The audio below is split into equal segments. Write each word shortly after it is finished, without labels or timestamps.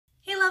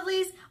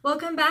lovelies!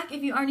 Welcome back.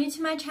 If you are new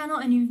to my channel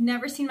and you've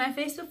never seen my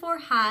face before,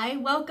 hi,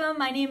 welcome.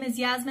 My name is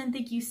Yasmin.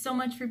 Thank you so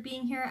much for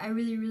being here. I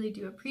really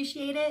do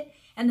appreciate it.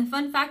 And the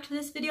fun fact for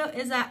this video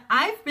is that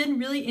I've been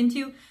really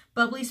into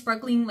bubbly,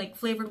 sparkling, like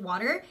flavored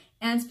water,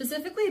 and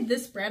specifically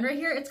this brand right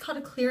here. It's called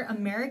a Clear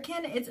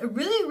American. It's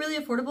really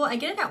affordable. I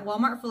get it at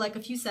Walmart for like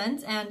a few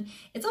cents, and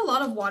it's a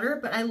lot of water,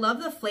 but I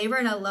love the flavor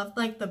and I love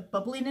like the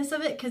bubbliness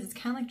of it because it's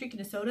kind of like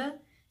drinking a soda,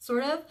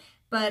 sort of.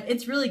 But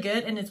it's really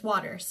good and it's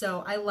water,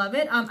 so I love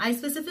it. I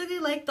specifically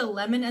like the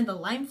lemon and the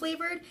lime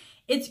flavored.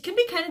 It can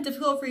be kind of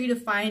difficult for you to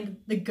find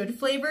the good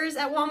flavors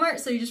at Walmart,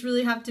 so you just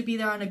really have to be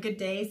there on a good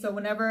day. So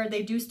whenever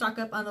they do stock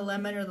up on the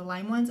lemon or the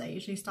lime ones, I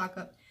usually stock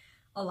up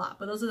a lot,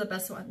 but those are the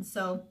best ones.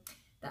 So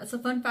that's a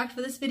fun fact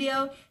for this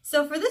video.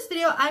 So for this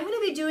video, I'm going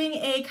to be doing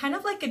a kind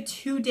of like a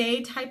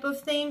 2-day type of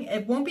thing.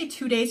 It won't be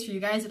 2 days for you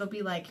guys. It'll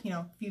be like, you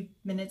know, a few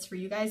minutes for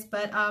you guys.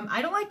 But I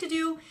don't like to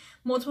do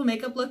multiple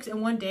makeup looks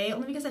in one day,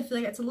 only because I feel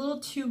like it's a little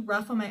too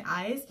rough on my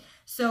eyes.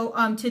 So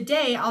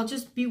today I'll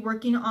just be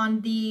working on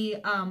the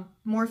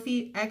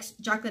Morphe X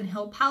Jaclyn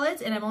Hill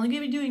palettes, and I'm only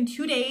going to be doing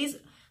 2 days.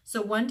 So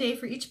 1 day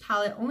for each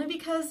palette, only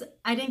because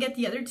I didn't get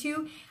the other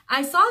two.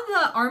 I saw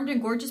the Armed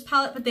and Gorgeous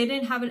palette, but they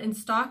didn't have it in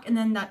stock. And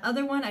then that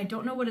other one, I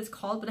don't know what it's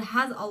called, but it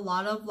has a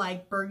lot of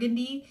like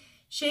burgundy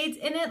shades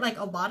in it, like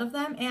a lot of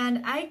them.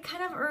 And I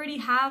kind of already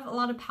have a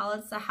lot of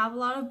palettes that have a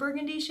lot of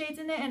burgundy shades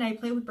in it, and I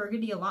play with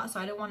burgundy a lot, so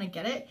I didn't want to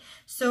get it.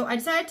 So I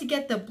decided to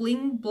get the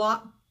Bling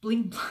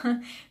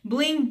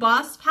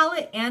Boss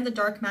palette and the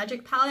Dark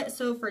Magic palette.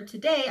 So for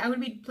today, I'm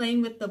going to be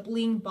playing with the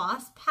Bling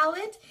Boss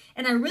palette.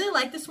 And I really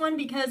like this one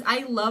because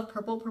I love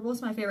purple. Purple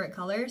is my favorite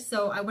color.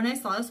 So when I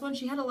saw this one,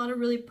 she had a lot of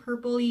really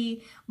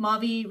purpley,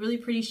 mauvey, really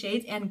pretty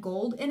shades and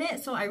gold in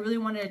it. So I really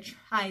wanted to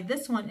try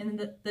this one. And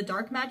the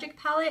Dark Magic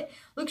palette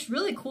looks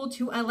really cool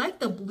too. I like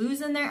the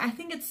blues in there. I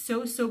think it's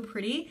so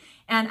pretty.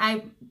 And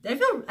I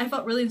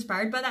felt really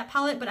inspired by that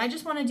palette, but I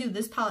just want to do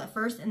this palette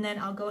first, and then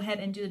I'll go ahead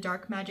and do the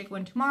Dark Magic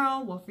one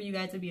tomorrow. Well, for you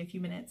guys, it'll be a few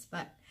minutes,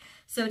 but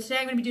so today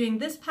I'm going to be doing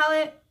this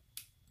palette.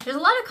 There's a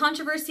lot of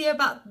controversy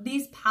about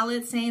these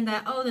palettes, saying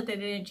that, oh, that they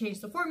didn't change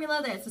the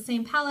formula, that it's the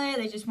same palette,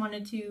 they just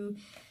wanted to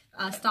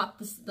stop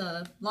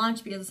the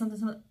launch because of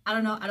something. I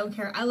don't know, I don't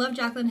care. I love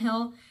Jaclyn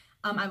Hill.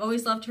 I've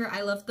always loved her. I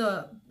love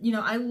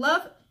I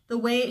love the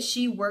way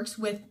she works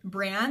with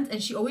brands,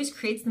 and she always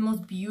creates the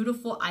most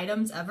beautiful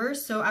items ever.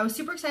 So I was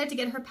super excited to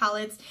get her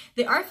palettes.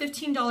 They are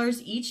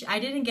 $15 each. I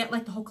didn't get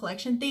like the whole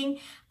collection thing.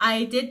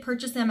 I did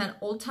purchase them at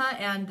Ulta,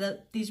 and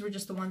these were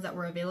just the ones that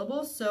were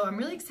available. So I'm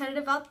really excited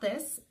about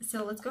this.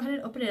 So let's go ahead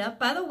and open it up.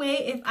 By the way,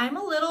 if I'm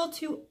a little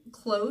too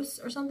close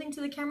or something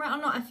to the camera, I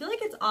don't know, I feel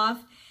like it's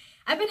off.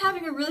 I've been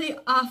having a really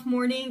off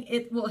morning.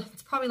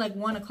 It's probably like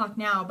 1 o'clock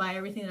now by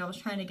everything that I was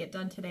trying to get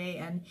done today,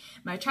 and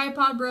my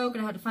tripod broke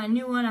and I had to find a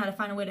new one. I had to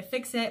find a way to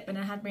fix it, but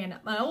I had to bring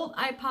up my old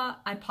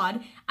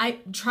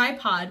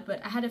tripod,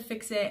 but I had to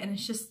fix it, and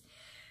it's just,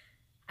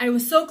 I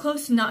was so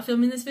close to not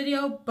filming this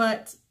video,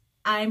 but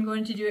I'm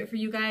going to do it for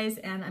you guys,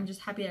 and I'm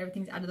just happy that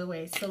everything's out of the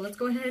way. So let's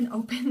go ahead and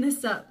open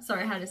this up.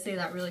 Sorry, I had to say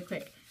that really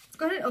quick.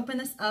 Go ahead and open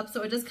this up.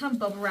 So it does come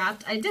bubble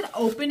wrapped. I did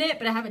open it,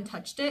 but I haven't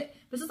touched it.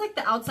 This is like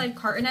the outside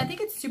carton. I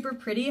think it's super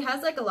pretty. It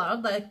has like a lot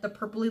of like the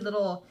purpley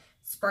little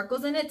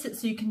sparkles in it,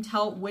 so you can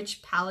tell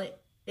which palette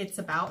it's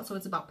about. So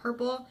it's about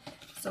purple.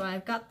 So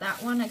I've got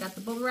that one. I got the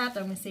bubble wrap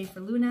that I'm gonna save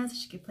for Luna so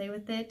she can play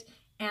with it.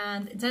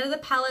 And inside of the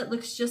palette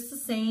looks just the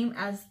same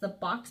as the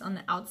box on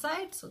the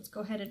outside. So let's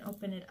go ahead and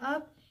open it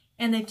up.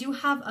 And they do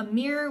have a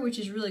mirror, which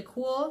is really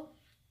cool.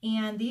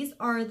 And these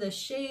are the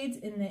shades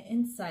in the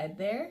inside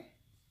there.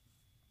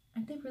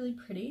 Aren't they really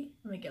pretty?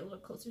 Let me get a little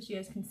closer so you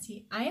guys can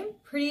see. I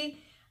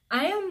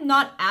am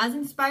not as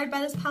inspired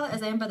by this palette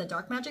as I am by the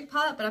Dark Magic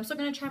palette, but I'm still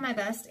going to try my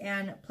best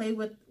and play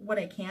with what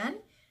I can.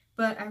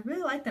 But I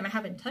really like them. I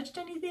haven't touched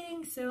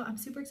anything, so I'm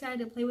super excited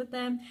to play with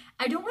them.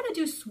 I don't want to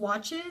do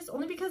swatches,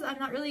 only because I'm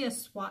not really a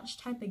swatch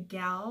type of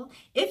gal.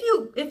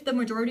 If the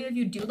majority of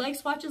you do like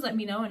swatches, let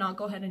me know, and I'll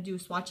go ahead and do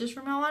swatches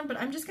from now on. But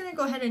I'm just going to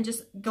go ahead and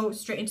just go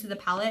straight into the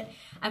palette.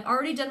 I've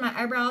already done my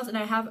eyebrows, and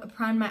I have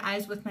primed my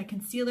eyes with my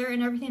concealer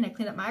and everything. I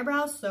cleaned up my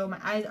eyebrows, so my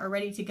eyes are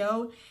ready to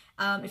go.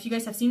 If you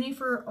guys have seen me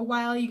for a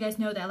while, you guys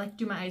know that I like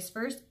to do my eyes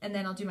first, and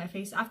then I'll do my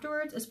face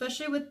afterwards.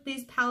 Especially with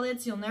these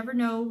palettes, you'll never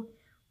know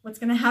what's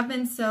gonna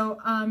happen. So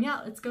yeah,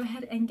 let's go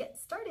ahead and get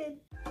started.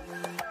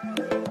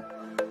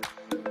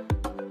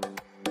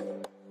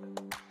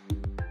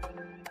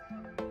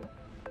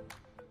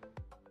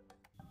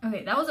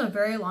 Okay, that was a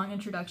very long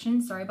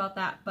introduction, sorry about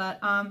that, but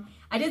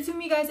I did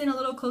zoom you guys in a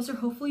little closer.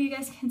 Hopefully you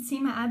guys can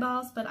see my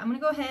eyeballs, but I'm gonna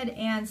go ahead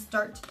and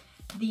start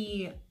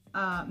the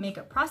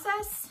makeup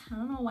process. I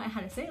don't know why I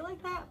had to say it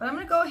like that, but I'm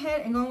gonna go ahead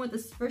and go in with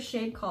this first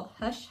shade called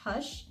Hush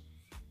Hush.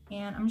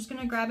 And I'm just going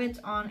to grab it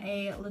on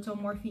a little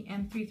Morphe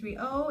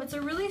M330. It's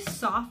a really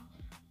soft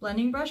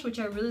blending brush, which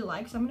I really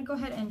like. So I'm going to go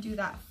ahead and do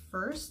that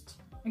first.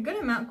 A good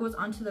amount goes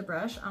onto the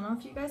brush. I don't know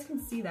if you guys can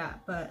see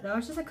that, but that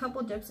was just a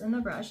couple dips in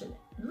the brush. It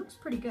looks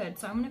pretty good.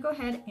 So I'm going to go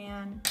ahead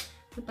and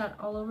put that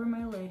all over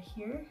my lid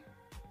here.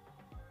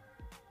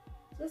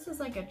 This is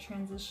like a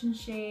transition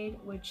shade,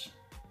 which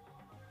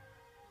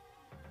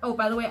Oh,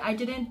 by the way, I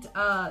didn't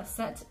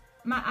set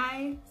my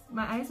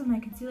eyes with my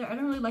concealer. I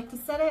don't really like to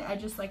set it. I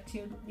just like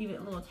to leave it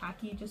a little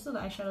tacky just so the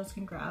eyeshadows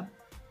can grab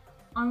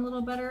on a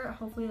little better.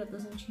 Hopefully that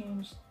doesn't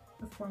change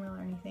the formula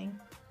or anything.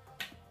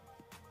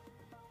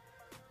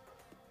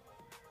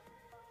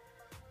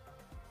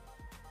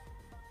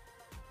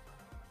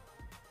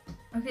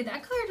 Okay,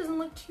 that color doesn't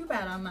look too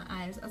bad on my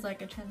eyes as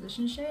like a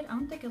transition shade. I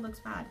don't think it looks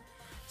bad.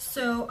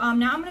 So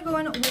now I'm gonna go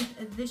in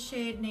with this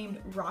shade named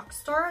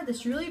Rockstar.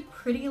 This really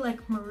pretty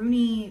like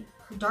maroony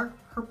dark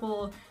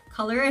purple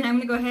color, and I'm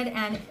gonna go ahead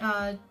and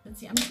let's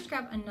see, I'm just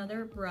gonna grab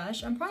another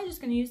brush. I'm probably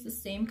just gonna use the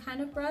same kind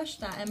of brush,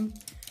 that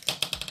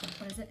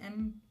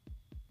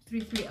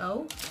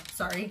M330,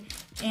 sorry.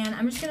 And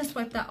I'm just gonna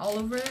swipe that all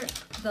over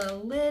the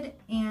lid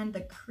and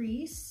the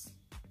crease.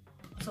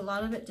 So a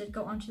lot of it did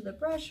go onto the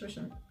brush, which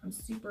I'm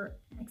super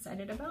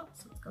excited about.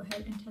 So let's go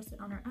ahead and test it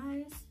on our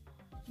eyes.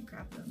 And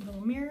grab the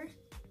little mirror.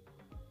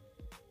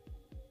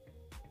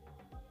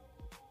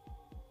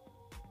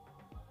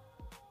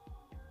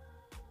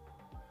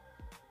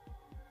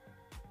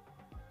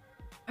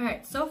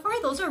 Alright, so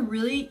far those are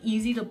really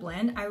easy to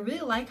blend. I really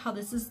like how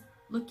this is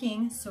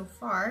looking so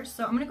far.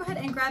 So I'm going to go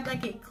ahead and grab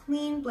like a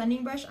clean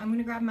blending brush. I'm going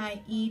to grab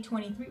my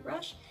E23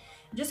 brush.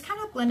 Just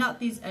kind of blend out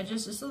these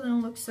edges just so they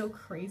don't look so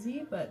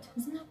crazy, but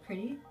isn't that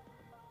pretty?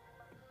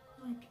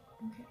 Like,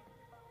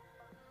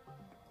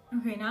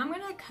 okay, now I'm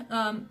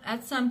gonna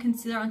add some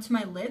concealer onto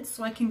my lids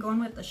so I can go in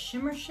with the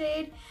shimmer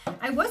shade.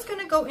 I was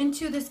gonna go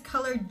into this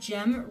color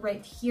Gem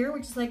right here,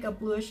 which is like a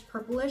bluish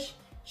purplish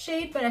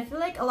shade, but I feel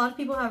like a lot of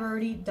people have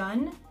already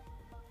done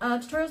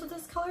tutorials with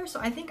this color,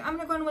 so I think I'm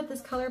gonna go in with this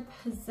color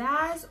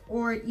Pizzazz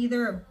or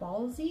either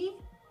Ballsy.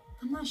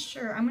 I'm not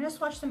sure. I'm gonna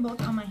swatch them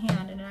both on my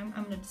hand and then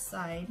I'm gonna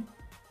decide.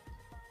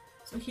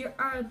 So here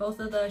are both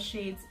of the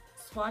shades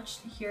swatched.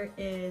 Here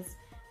is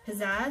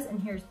Pizzazz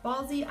and here's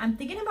Ballsy. I'm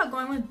thinking about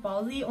going with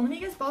Ballsy only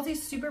because Ballsy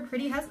is super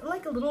pretty. It has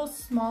like a little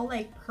small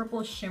like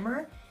purple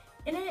shimmer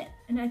in it,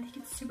 and I think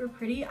it's super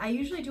pretty. I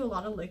usually do a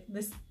lot of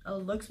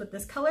looks with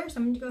this color, so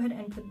I'm going to go ahead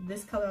and put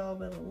this color all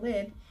over the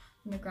lid.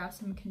 I'm going to grab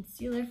some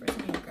concealer. First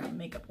I'm going to grab a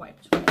makeup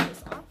wipe to wipe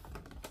this off.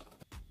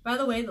 By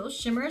the way, those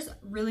shimmers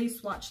really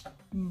swatched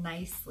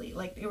nicely.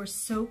 Like, they were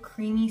so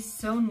creamy,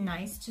 so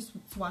nice to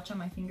swatch on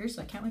my fingers,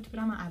 so I can't wait to put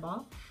it on my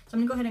eyeball. So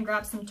I'm gonna go ahead and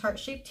grab some Tarte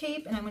Shape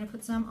Tape, and I'm gonna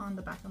put some on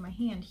the back of my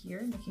hand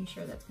here, making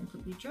sure that's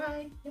completely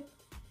dry. Yep.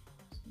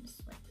 Just gonna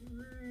swipe it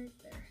right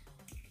there.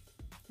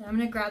 And I'm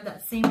gonna grab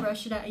that same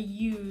brush that I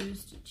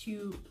used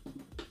to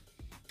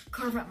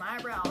carve out my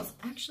eyebrows.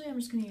 Actually, I'm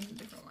just gonna use a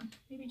different one.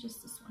 Maybe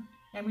just this one.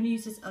 Yeah, I'm gonna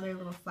use this other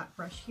little flat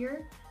brush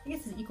here. I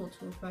guess it's equal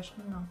to a brush,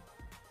 I don't know.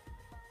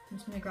 I'm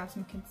just going to grab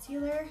some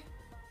concealer.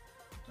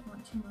 Don't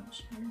want too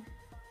much here.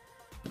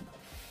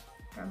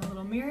 Grab a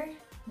little mirror, and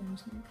I'm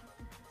just going to cut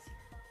the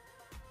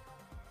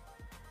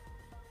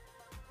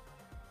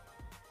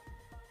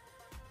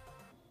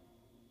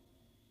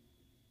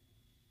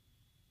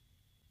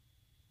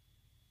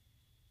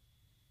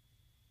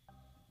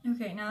concealer.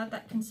 Okay, now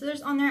that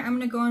concealer's on there, I'm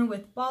going to go in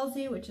with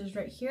Ballsy, which is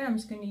right here. I'm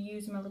just going to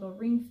use my little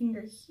ring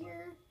finger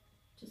here.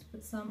 Just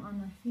put some on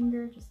my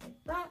finger, just like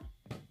that.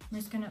 I'm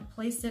just gonna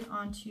place it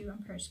onto, I'm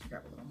probably just gonna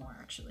grab a little more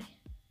actually.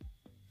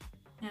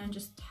 And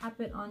just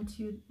tap it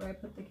onto where I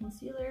put the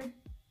concealer.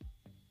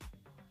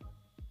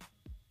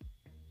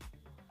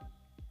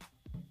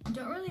 I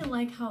don't really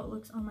like how it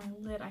looks on my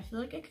lid. I feel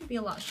like it could be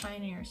a lot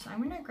shinier. So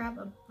I'm gonna grab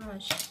a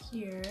brush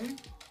here.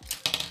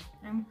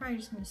 I'm probably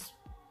just gonna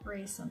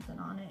spray something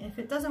on it. If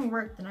it doesn't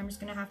work, then I'm just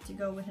gonna have to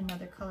go with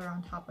another color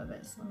on top of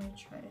it. So let me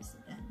try this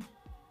again.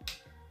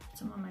 Put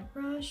some on my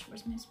brush,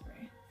 where's my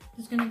spray?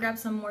 Just gonna grab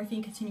some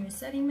Morphe Continuous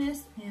Setting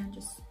Mist and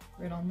just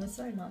right on this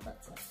side, not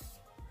that side.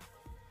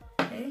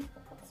 Okay,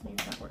 let's see if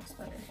that works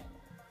better.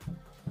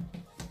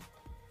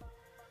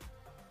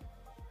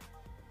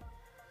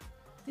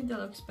 I think that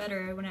looks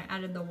better when I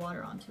added the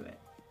water onto it.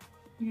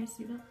 You guys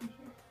see that right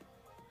here?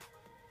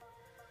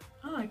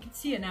 Oh, I can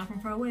see it now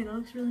from far away. That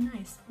looks really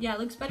nice. Yeah, it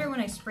looks better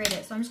when I sprayed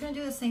it. So I'm just gonna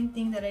do the same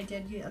thing that I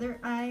did the other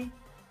eye.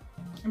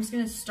 I'm just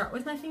gonna start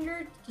with my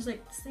finger, just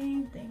like the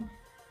same thing.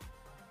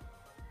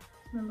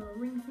 My little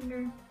ring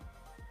finger.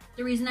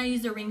 The reason I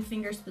use the ring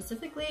finger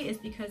specifically is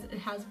because it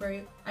has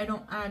I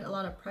don't add a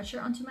lot of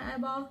pressure onto my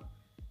eyeball.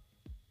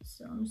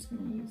 So I'm just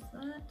gonna use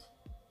that.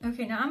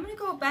 Okay, now I'm gonna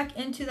go back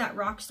into that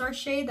Rockstar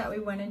shade that we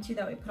went into,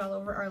 that we put all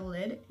over our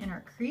lid and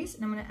our crease,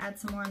 and I'm gonna add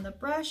some more on the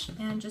brush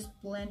and just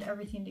blend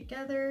everything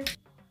together.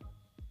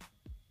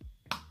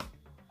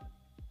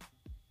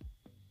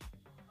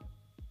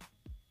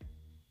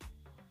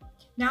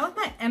 Now with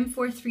my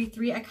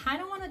M433, I kind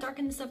of want to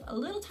darken this up a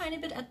little tiny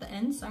bit at the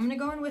end, so I'm going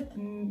to go in with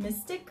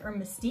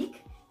Mystique.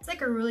 It's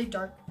like a really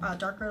dark,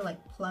 darker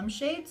like plum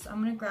shade, so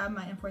I'm going to grab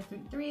my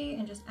M433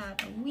 and just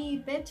add a wee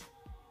bit.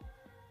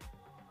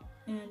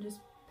 And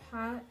just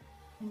pat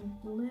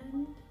and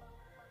blend.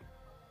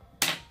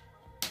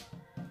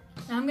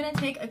 Now I'm going to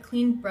take a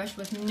clean brush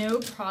with no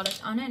product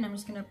on it, and I'm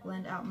just going to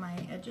blend out my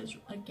edges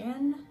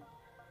again.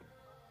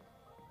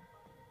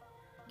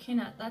 Okay,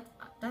 now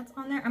that's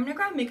on there. I'm gonna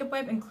grab a makeup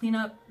wipe and clean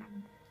up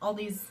all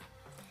these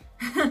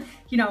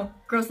you know,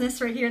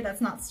 grossness right here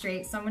that's not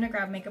straight. So I'm gonna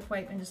grab makeup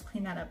wipe and just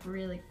clean that up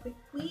really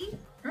quickly.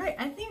 All right,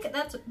 I think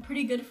that's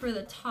pretty good for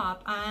the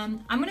top.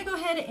 I'm gonna go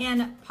ahead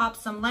and pop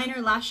some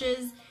liner,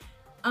 lashes.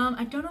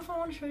 I don't know if I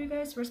want to show you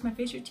guys the rest of my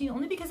face routine,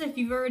 only because if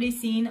you've already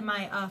seen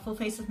my full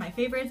face with my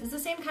favorites, it's the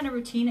same kind of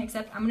routine,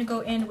 except I'm gonna go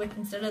in with,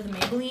 instead of the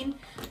Maybelline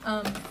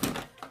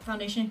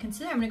foundation and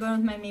concealer, I'm gonna go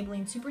in with my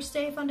Maybelline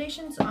Superstay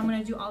foundation. So I'm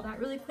gonna do all that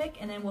really quick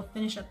and then we'll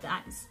finish up the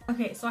eyes.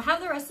 Okay, so I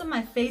have the rest of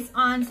my face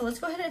on, so let's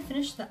go ahead and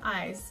finish the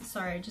eyes.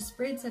 Sorry, I just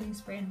sprayed setting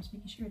spray and I'm just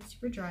making sure it's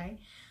super dry.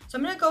 So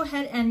I'm gonna go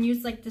ahead and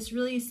use like this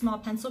really small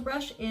pencil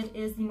brush. It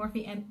is the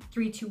Morphe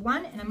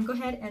M321, and I'm gonna go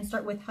ahead and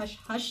start with Hush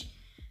Hush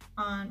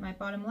on my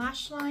bottom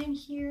lash line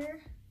here.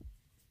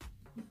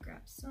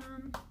 Grab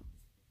some.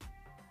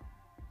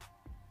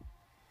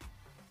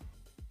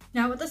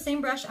 Now with the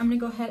same brush, I'm gonna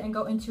go ahead and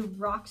go into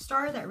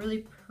Rockstar, that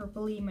really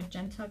purpley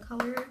magenta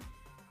color.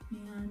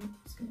 And I'm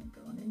just gonna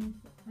go underneath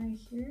the eye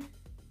here.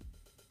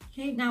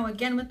 Okay, now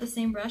again with the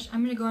same brush,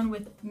 I'm gonna go in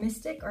with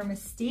Mystic or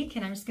Mystique,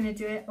 and I'm just gonna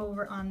do it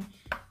over on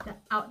the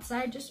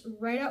outside, just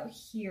right out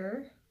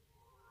here.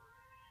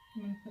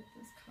 I'm gonna put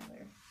this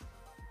color.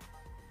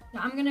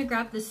 Now I'm gonna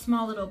grab this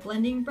small little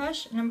blending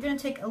brush, and I'm gonna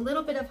take a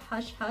little bit of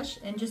Hush Hush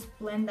and just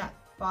blend that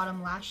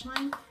bottom lash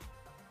line.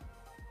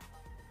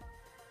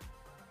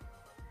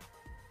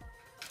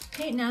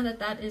 Okay, now that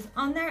that is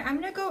on there, I'm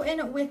gonna go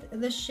in with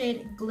the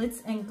shade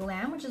Glitz and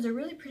Glam, which is a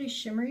really pretty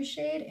shimmery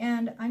shade,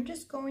 and I'm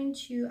just going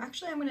to,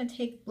 actually I'm gonna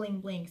take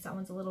Bling Bling, because that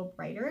one's a little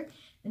brighter,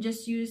 and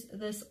just use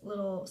this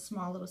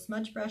small little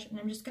smudge brush, and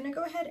I'm just gonna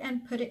go ahead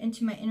and put it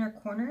into my inner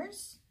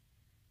corners.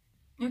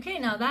 Okay,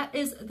 now that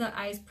is the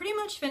eyes pretty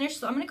much finished,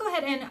 so I'm gonna go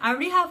ahead and, I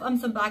already have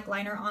some black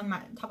liner on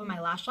my top of my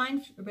lash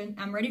line.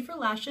 I'm ready for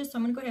lashes, so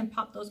I'm gonna go ahead and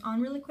pop those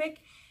on really quick,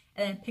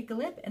 and then pick a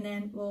lip, and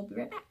then we'll be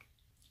right back.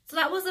 So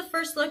that was the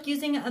first look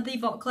using the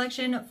Vault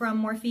collection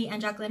from Morphe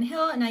and Jaclyn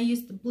Hill, and I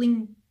used the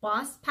Bling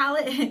Boss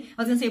palette. I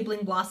was gonna say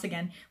Bling Boss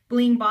again.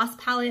 Bling Boss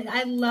palette.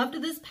 I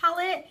loved this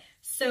palette.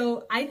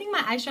 So I think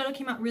my eyeshadow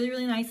came out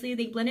really nicely.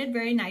 They blended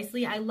very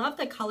nicely. I love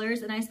the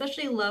colors, and I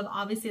especially love,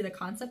 obviously, the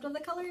concept of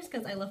the colors,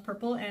 because I love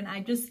purple, and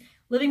I'm just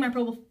living my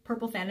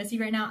purple fantasy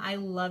right now. I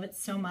love it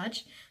so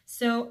much.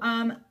 So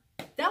that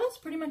was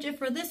pretty much it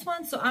for this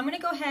one. So I'm gonna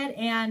go ahead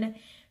and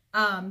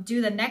do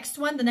the next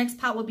one. The next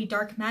palette will be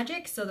Dark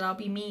Magic, so that'll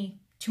be me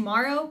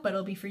tomorrow, but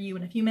it'll be for you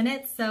in a few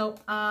minutes. So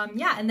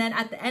yeah, and then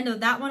at the end of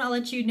that one, I'll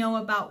let you know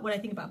about what I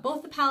think about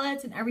both the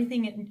palettes and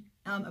everything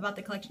about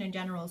the collection in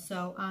general.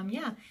 So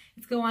yeah,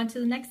 let's go on to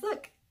the next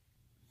look.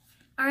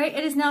 All right,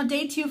 it is now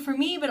day 2 for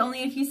me, but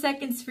only a few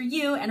seconds for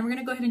you, and we're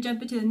gonna go ahead and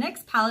jump into the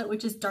next palette,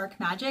 which is Dark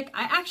Magic.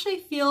 I actually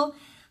feel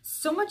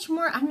so much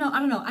more, I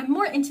don't know, I'm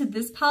more into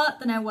this palette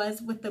than I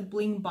was with the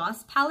Bling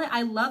Boss palette.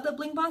 I love the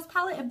Bling Boss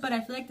palette, but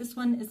I feel like this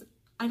one is,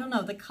 I don't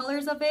know, the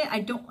colors of it,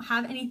 I don't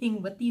have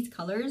anything with these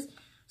colors.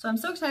 So I'm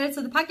so excited.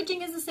 So the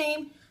packaging is the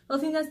same. The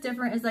only thing that's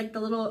different is like the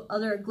little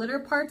other glitter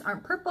parts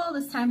aren't purple.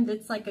 This time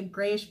it's like a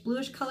grayish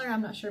bluish color.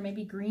 I'm not sure,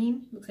 maybe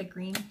green. Looks like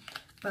green.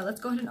 But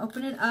let's go ahead and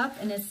open it up,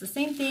 and it's the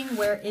same thing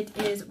where it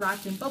is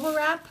wrapped in bubble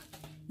wrap.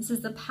 This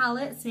is the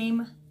palette,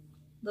 same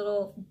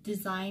little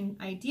design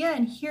idea,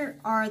 and here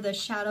are the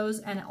shadows,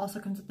 and it also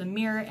comes with the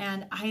mirror,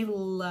 and I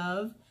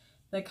love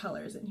the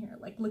colors in here.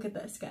 Like, look at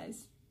this,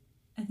 guys.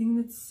 I think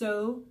that's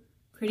so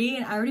pretty,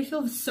 and I already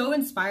feel so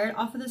inspired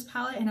off of this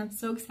palette, and I'm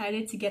so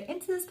excited to get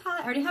into this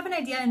palette. I already have an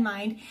idea in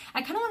mind.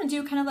 I kind of want to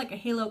do kind of like a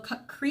halo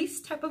cut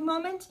crease type of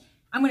moment.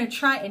 I'm going to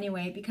try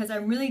anyway, because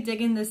I'm really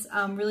digging this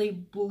really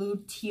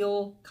blue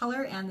teal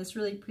color and this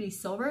really pretty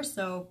silver.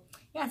 So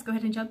yeah, let's go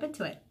ahead and jump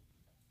into it.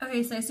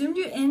 Okay, so I zoomed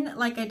you in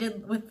like I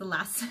did with the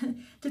last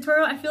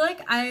tutorial. I feel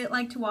like I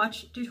like to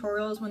watch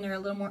tutorials when they're a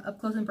little more up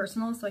close and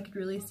personal, so I could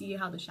really see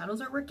how the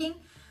shadows are working.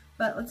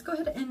 But let's go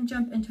ahead and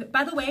jump into it.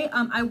 By the way,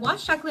 I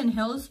watched Jaclyn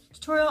Hill's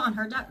tutorial on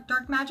her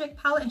Dark Magic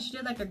palette, and she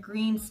did like a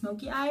green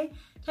smoky eye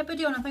type of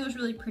deal, and I think it was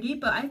really pretty.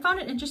 But I found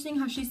it interesting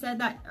how she said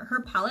that her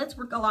palettes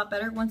work a lot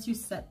better once you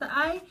set the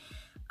eye.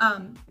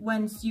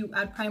 Once you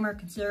add primer,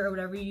 concealer, or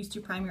whatever you use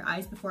to prime your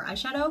eyes before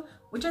eyeshadow,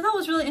 which I thought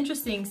was really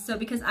interesting. So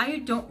because I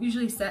don't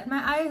usually set my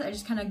eyes, I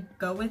just kind of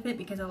go with it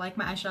because I like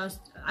my eyeshadows.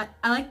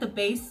 I like the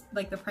base,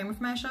 like the primer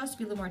for my eyeshadows to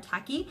be a little more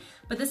tacky.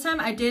 But this time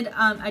I did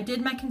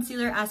my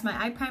concealer as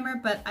my eye primer,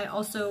 but I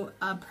also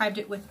primed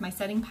it with my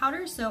setting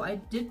powder. So I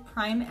did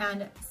prime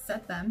and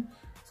set them.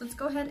 So let's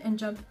go ahead and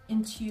jump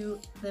into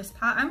this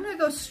palette. I'm gonna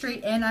go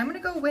straight in. I'm gonna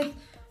go with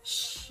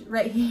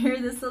right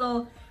here, this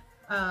little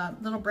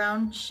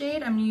brown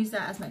shade. I'm gonna use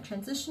that as my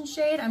transition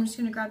shade. I'm just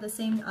gonna grab the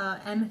same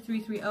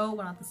M330, well,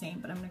 not the same,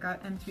 but I'm gonna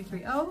grab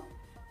M330. I'm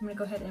gonna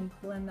go ahead and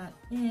blend that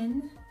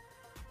in.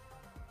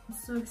 I'm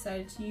so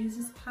excited to use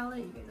this palette.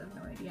 You guys have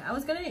no idea. I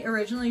was gonna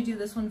originally do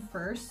this one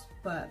first,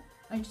 but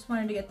I just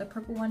wanted to get the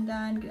purple one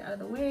done, get it out of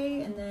the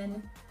way, and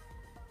then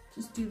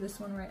just do this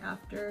one right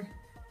after.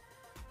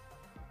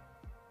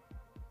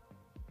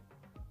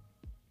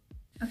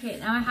 Okay,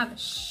 now I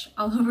have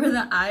all over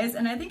the eyes,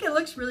 and I think it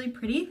looks really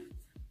pretty.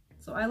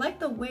 So I like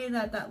the way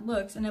that that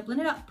looks, and it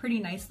blended out pretty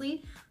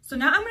nicely. So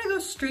now I'm gonna go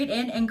straight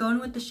in and go in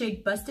with the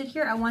shade Busted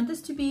here. I want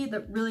this to be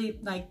the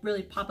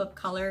really pop-up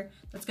color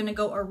that's gonna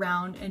go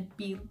around and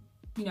be,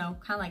 you know,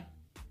 kind of like,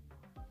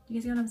 you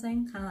guys see what I'm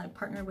saying? Kind of like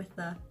partner with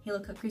the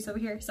Halo Cut Crease over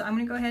here. So I'm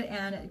gonna go ahead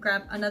and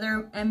grab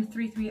another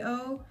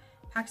M330,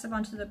 pack stuff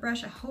onto the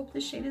brush. I hope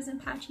this shade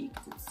isn't patchy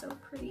because it's so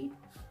pretty.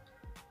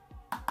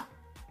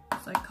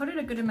 So I coated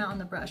a good amount on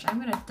the brush. I'm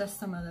gonna dust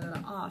some of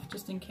it off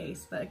just in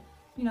case, but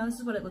you know, this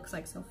is what it looks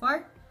like so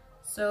far.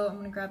 So I'm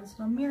gonna grab this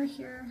little mirror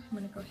here. I'm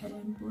gonna go ahead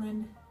and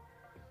blend.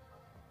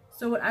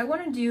 So what I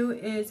wanna do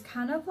is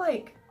kind of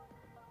like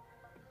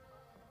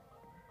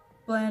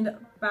blend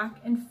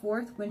back and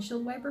forth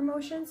windshield wiper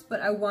motions,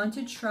 but I want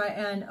to try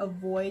and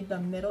avoid the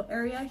middle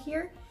area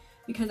here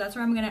because that's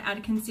where I'm gonna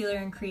add concealer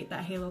and create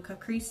that halo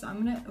cut crease. So I'm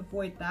gonna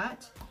avoid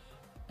that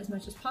as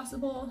much as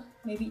possible.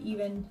 Maybe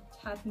even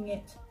tapping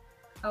it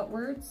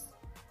outwards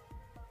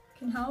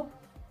can help,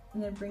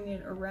 and then bring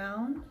it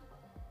around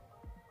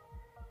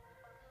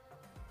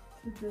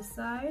to this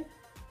side,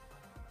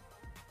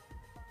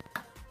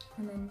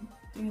 and then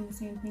doing the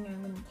same thing,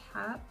 I'm going to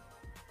tap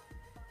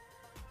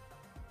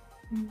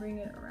and bring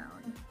it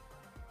around.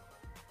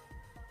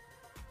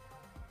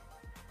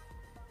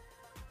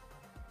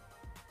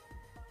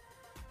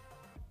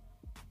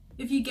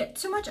 If you get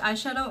too much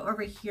eyeshadow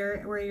over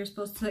here where you're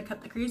supposed to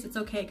cut the crease, it's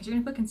okay because you're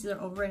going to put concealer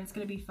over it and it's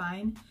going to be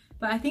fine.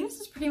 But I think this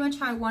is pretty much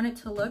how I want it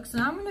to look. So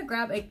now I'm going to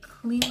grab a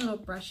clean little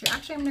brush here.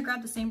 Actually, I'm going to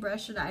grab the same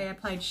brush that I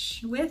applied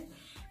with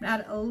and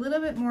add a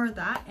little bit more of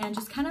that and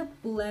just kind of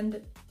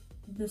blend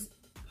this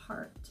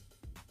part.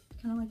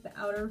 Kind of like the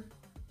outer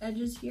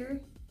edges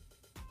here.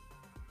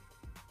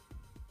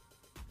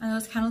 I know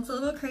this kind of looks a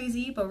little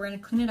crazy, but we're going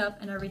to clean it up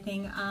and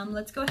everything.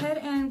 Let's go ahead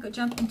and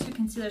jump into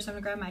concealer. So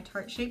I'm going to grab my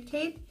Tarte Shape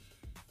Tape.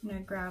 I'm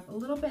going to grab a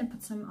little bit and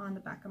put some on the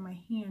back of my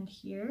hand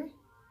here.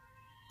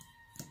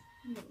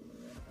 A little bit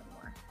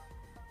more.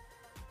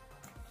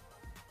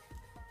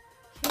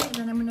 Okay, and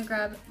then I'm going to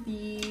grab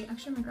actually I'm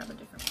going to grab a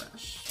different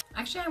brush.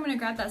 Actually, I'm going to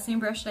grab that same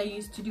brush that I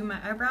used to do my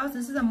eyebrows.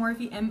 This is a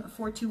Morphe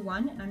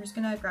M421, and I'm just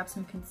going to grab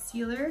some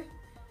concealer.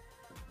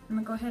 I'm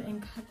going to go ahead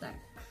and cut that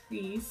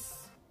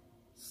crease.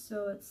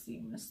 So let's see,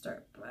 I'm going to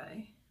start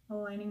by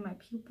aligning my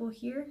pupil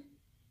here.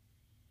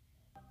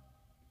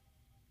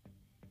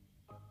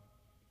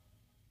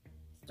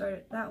 Start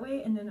it that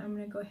way, and then I'm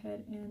going to go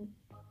ahead and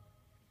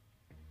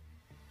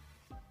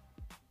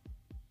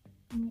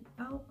bring it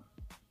out.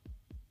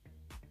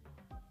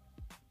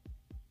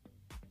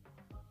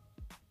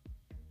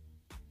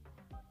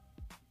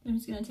 I'm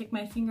just going to take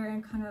my finger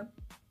and kind of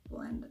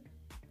blend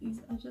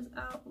these edges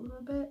out a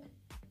little bit.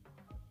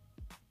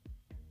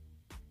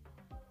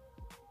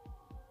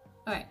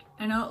 Alright,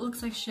 I know it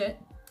looks like shit,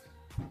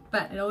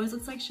 but it always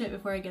looks like shit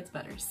before it gets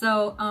better.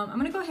 So I'm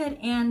going to go ahead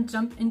and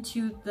jump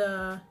into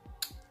the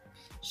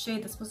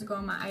shade that's supposed to go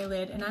on my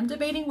eyelid, and I'm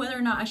debating whether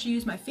or not I should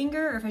use my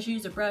finger or if I should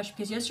use a brush,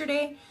 because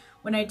yesterday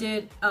when I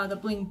did the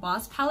Bling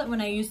Boss palette, when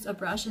I used a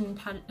brush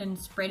and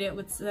sprayed it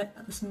with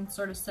some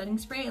sort of setting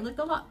spray, it looked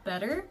a lot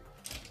better.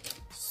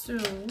 So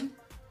think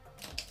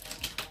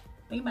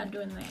about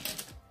doing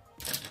that.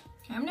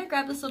 Okay, I'm gonna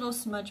grab this little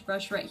smudge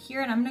brush right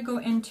here, and I'm gonna go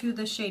into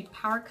the shade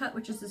Power Cut,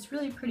 which is this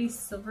really pretty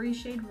silvery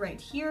shade right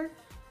here.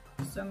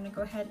 So I'm gonna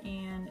go ahead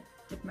and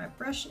dip my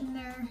brush in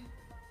there.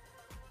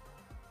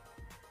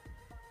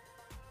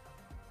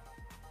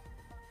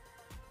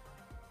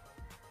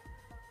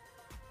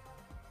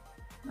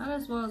 Not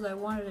as well as I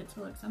wanted it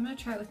to look, so I'm gonna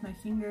try it with my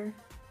finger.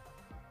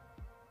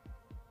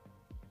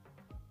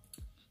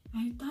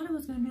 I thought it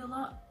was gonna be a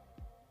lot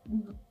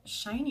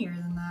shinier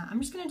than that. I'm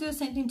just gonna do the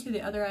same thing to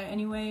the other eye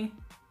anyway.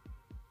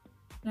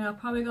 And I'll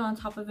probably go on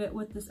top of it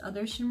with this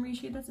other shimmery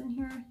shade that's in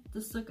here.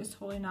 This look is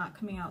totally not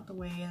coming out the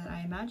way that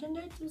I imagined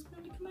it was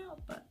going to come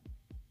out, but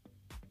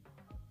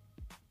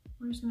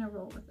we're just gonna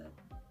roll with it.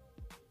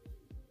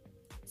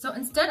 So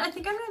instead, I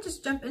think I'm gonna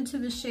just jump into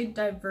the shade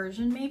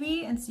Diversion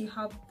maybe and see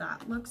how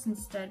that looks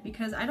instead,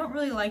 because I don't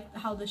really like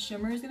how the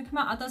shimmer is gonna come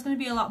out. I thought it was gonna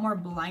be a lot more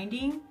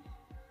blinding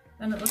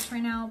than it looks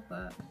right now,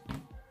 but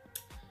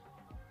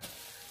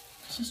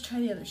let's just try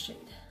the other shade.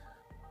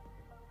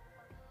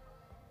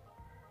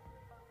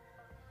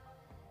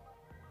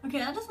 Okay,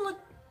 that doesn't look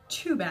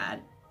too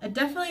bad.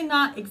 Definitely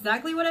not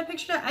exactly what I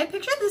pictured. I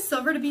pictured this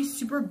silver to be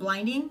super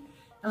blinding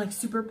and like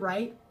super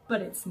bright,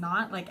 but it's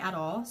not like at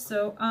all.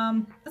 So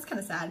that's kind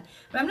of sad.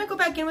 But I'm gonna go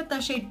back in with the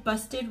shade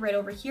Busted right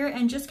over here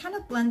and just kind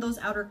of blend those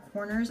outer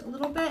corners a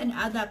little bit and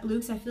add that blue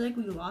because I feel like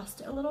we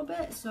lost it a little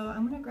bit. So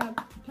I'm gonna grab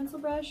a pencil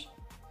brush.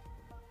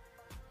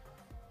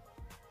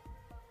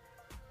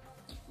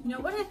 You know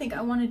what I think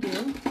I want to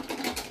do?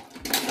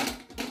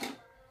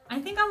 I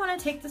think I want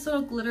to take this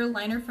little glitter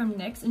liner from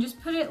NYX and just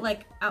put it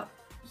like out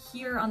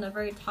here on the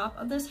very top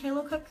of this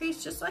halo cut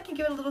crease, just so I can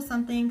give it a little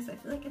something, because I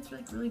feel like it's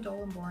like really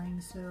dull and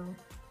boring. So I'm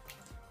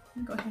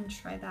gonna go ahead and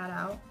try that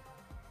out.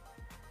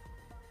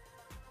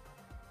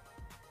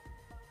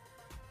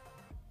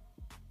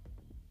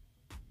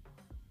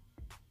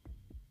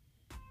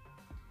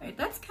 Alright,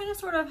 that's kind of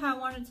sort of how I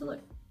wanted it to look.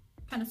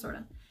 Kind of, sort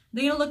of.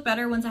 they're gonna look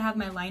better once I have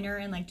my liner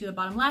and like do the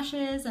bottom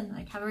lashes and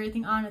like have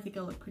everything on. I think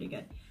it'll look pretty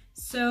good.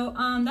 So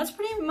that's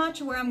pretty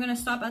much where I'm gonna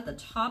stop at the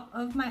top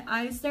of my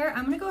eyes there.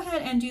 I'm gonna go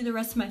ahead and do the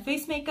rest of my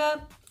face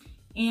makeup,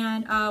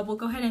 and we'll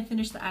go ahead and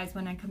finish the eyes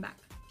when I come back.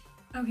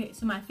 Okay,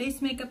 so my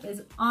face makeup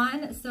is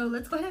on, so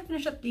let's go ahead and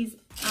finish up these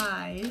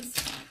eyes.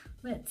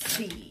 Let's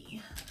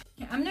see.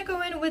 Okay, I'm gonna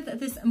go in with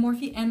this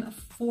Morphe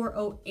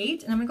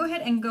M408, and I'm gonna go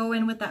ahead and go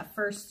in with that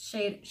first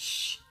shade,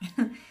 Shh,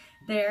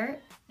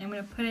 there. I'm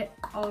gonna put it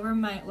all over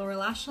my lower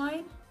lash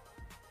line.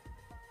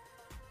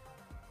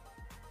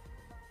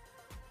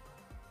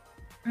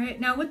 All right,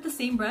 now with the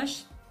same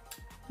brush,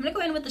 I'm gonna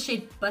go in with the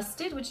shade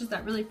Busted, which is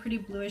that really pretty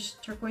bluish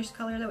turquoise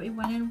color that we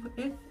went in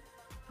with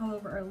all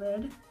over our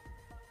lid.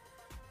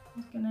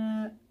 I'm just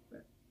gonna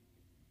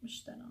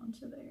push that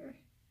onto there.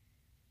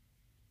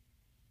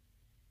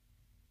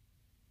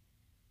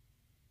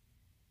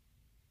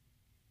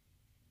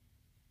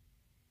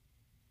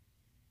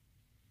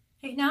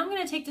 Okay, now I'm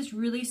gonna take this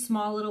really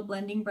small little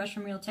blending brush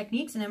from Real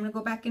Techniques, and I'm gonna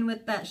go back in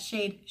with that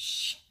shade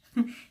Shh.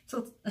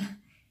 So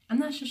I'm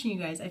not shushing you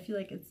guys. I feel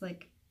like it's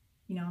like,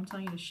 you know, I'm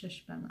telling you to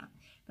shush, but I'm not.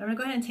 But I'm gonna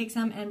go ahead and take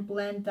some and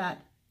blend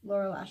that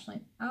lower lash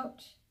line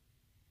out.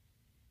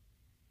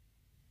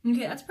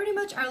 Okay, that's pretty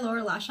much our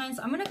lower lash line.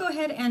 So I'm gonna go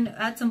ahead and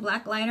add some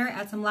black liner,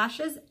 add some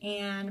lashes,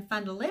 and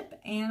find a lip,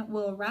 and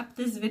we'll wrap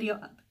this video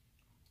up.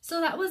 So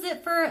that was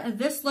it for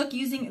this look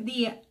using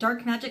the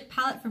Dark Magic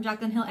palette from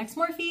Jaclyn Hill x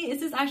Morphe.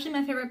 This is actually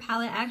my favorite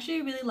palette. I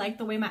actually really like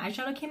the way my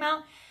eyeshadow came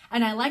out,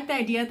 and I like the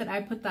idea that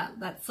I put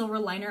that silver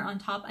liner on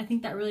top. I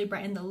think that really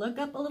brightened the look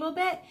up a little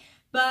bit.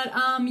 But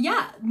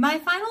yeah, my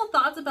final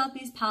thoughts about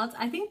these palettes,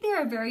 I think they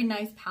are very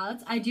nice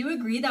palettes. I do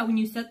agree that when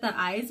you set the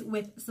eyes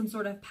with some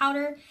sort of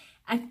powder,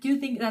 I do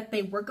think that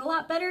they work a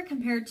lot better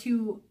compared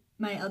to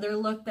my other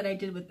look that I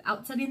did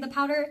without setting the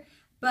powder.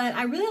 But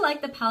I really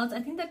like the palettes. I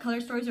think the color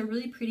stories are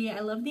really pretty. I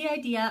love the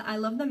idea. I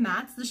love the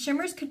mattes. The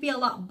shimmers could be a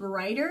lot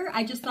brighter.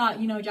 I just thought,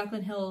 you know,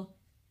 Jaclyn Hill,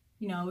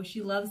 you know,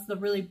 she loves the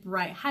really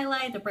bright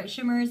highlight, the bright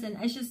shimmers. And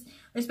it's just,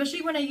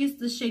 especially when I used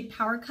the shade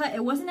Power Cut,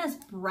 it wasn't as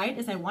bright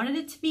as I wanted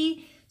it to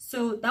be.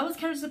 So that was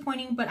kind of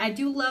disappointing, but I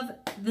do love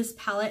this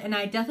palette, and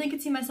I definitely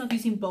could see myself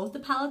using both the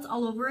palettes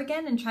all over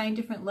again and trying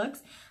different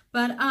looks.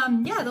 But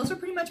yeah, those are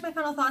pretty much my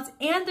final thoughts,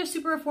 and they're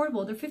super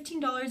affordable. They're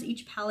 $15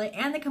 each palette,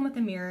 and they come with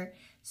a mirror.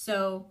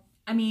 So,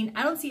 I mean,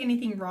 I don't see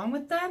anything wrong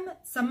with them.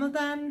 Some of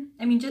them,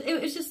 I mean,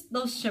 it's just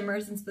those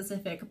shimmers in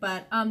specific,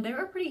 but they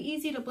were pretty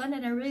easy to blend,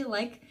 and I really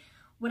like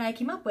what I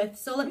came up with.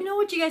 So let me know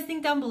what you guys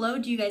think down below.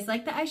 Do you guys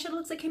like the eyeshadow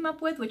looks I came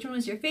up with? Which one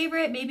was your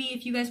favorite? Maybe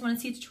if you guys want to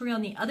see a tutorial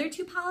on the other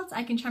two palettes,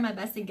 I can try my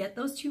best to get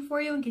those two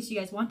for you in case you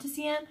guys want to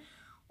see them.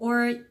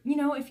 Or, you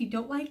know, if you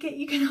don't like it,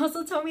 you can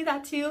also tell me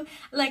that too.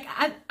 Like,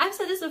 I've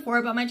said this before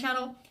about my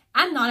channel.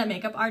 I'm not a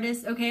makeup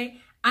artist, okay?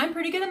 I'm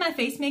pretty good at my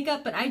face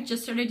makeup, but I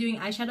just started doing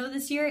eyeshadow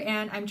this year,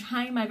 and I'm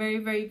trying my very,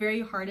 very,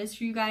 very hardest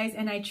for you guys,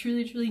 and I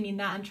truly, truly mean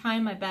that. I'm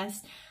trying my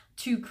best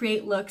to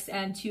create looks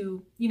and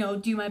to, you know,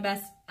 do my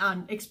best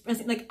on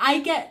expressing. Like, I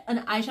get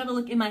an eyeshadow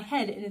look in my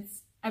head, and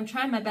I'm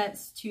trying my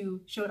best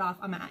to show it off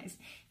on my eyes.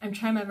 I'm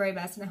trying my very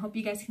best, and I hope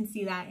you guys can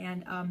see that.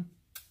 And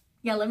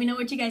yeah, let me know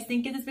what you guys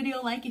think of this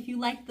video, like if you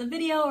liked the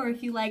video, or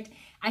if you liked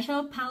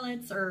eyeshadow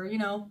palettes, or, you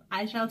know,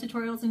 eyeshadow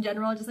tutorials in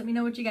general. Just let me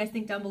know what you guys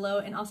think down below.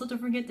 And also don't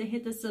forget to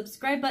hit the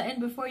subscribe button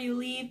before you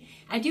leave.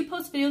 I do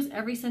post videos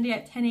every Sunday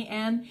at 10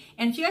 a.m.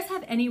 And if you guys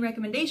have any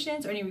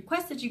recommendations or any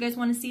requests that you guys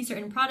want to see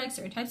certain products,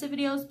 certain types of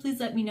videos, please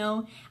let me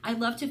know. I'd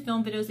love to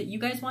film videos that you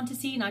guys want to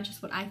see, not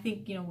just what I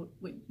think, you know,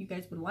 what you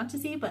guys would want to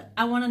see, but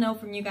I want to know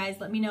from you guys.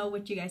 Let me know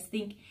what you guys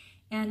think.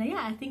 And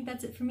yeah, I think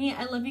that's it for me.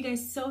 I love you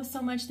guys so,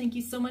 so much. Thank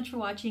you so much for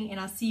watching, and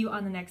I'll see you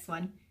on the next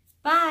one.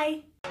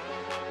 Bye!